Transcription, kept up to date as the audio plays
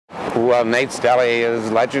Well, Nate's Deli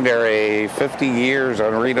is legendary, 50 years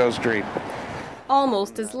on Rideau Street.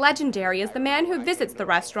 Almost as legendary as the man who visits the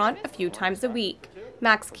restaurant a few times a week.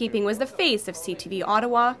 Max Keeping was the face of CTV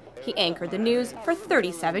Ottawa. He anchored the news for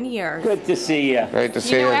 37 years. Good to see you. Great to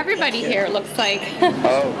see you. You know everybody here, it looks like.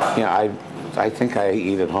 Oh, yeah, I think I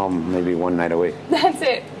eat at home maybe one night a week. That's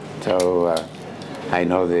it. So I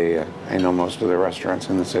know most of the restaurants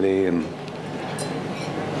in the city, and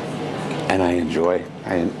I enjoy.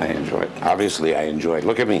 I enjoy it. Obviously, I enjoy it.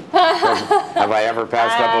 Look at me. Have I ever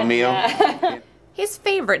passed up a meal? His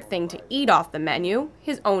favorite thing to eat off the menu,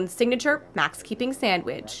 his own signature Max Keeping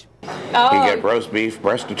sandwich. Oh. You get roast beef,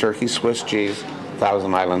 breast of turkey, Swiss cheese,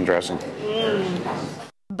 Thousand Island dressing.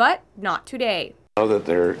 But not today. I know that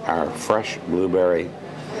there are fresh blueberry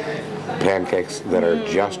pancakes that are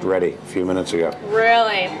just ready a few minutes ago.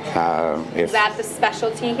 Really? Is that the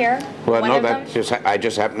specialty here? Well, no, I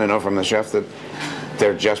just happen to know from the chef that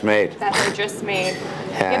they're just made. That they're just made.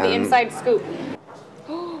 Get the inside scoop.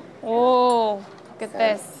 Oh, look at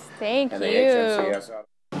this. Thank you.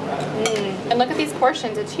 And look at these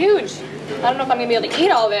portions. It's huge. I don't know if I'm going to be able to eat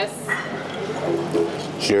all this.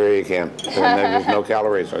 Sure you can. There's no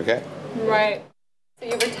calories, okay? Right. So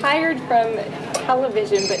you retired from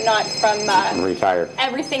television, but not from retired.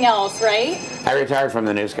 Everything else, right? I retired from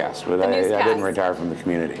the newscast, but I didn't retire from the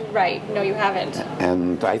community. Right. No, you haven't.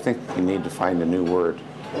 And I think you need to find a new word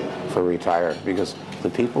for retire, because the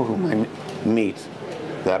people whom I meet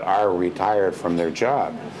that are retired from their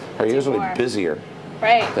job are usually busier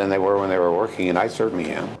than they were when they were working, and I certainly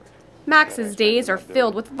am. Max's days are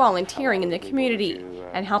filled with volunteering in the community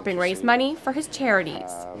and helping raise money for his charities.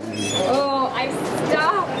 Oh, I'm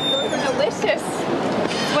stuffed. Those are delicious.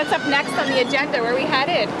 What's up next on the agenda? Where are we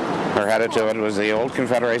headed? We're headed to it was the old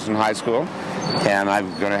Confederation High School, and I'm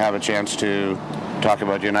going to have a chance to talk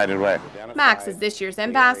about United Way. Max is this year's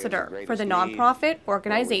ambassador for the nonprofit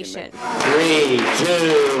organization. 3, 2, 1,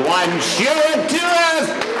 show it to us!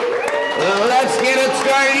 Let's get it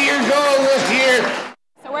started. Your goal this year.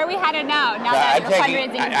 So where are we headed now? Now that your fundraising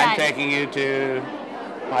is done? I'm taking you to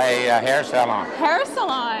my hair salon. Hair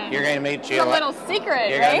salon? You're going to meet Giovanni. It's a little secret,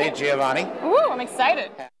 You're going to meet Giovanni. Ooh, I'm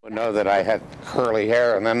excited. I know that I had curly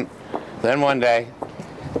hair, and then one day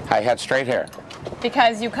I had straight hair.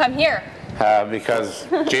 Because you come here? Because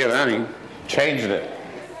Giovanni changed it.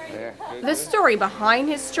 The story behind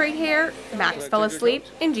his straight hair, Max fell asleep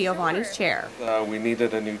in Giovanni's chair. We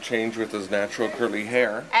needed a new change with his natural curly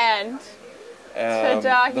hair. And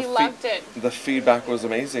ta-da, he loved it. The feedback was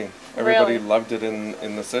amazing. Everybody loved it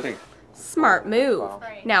in the city. Smart move.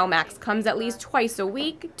 Now Max comes at least twice a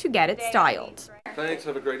week to get it styled. Thanks,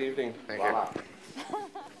 have a great evening. Thank you.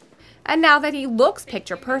 And now that he looks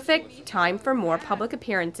picture perfect, time for more public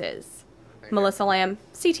appearances. Melissa Lamb,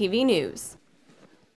 CTV News.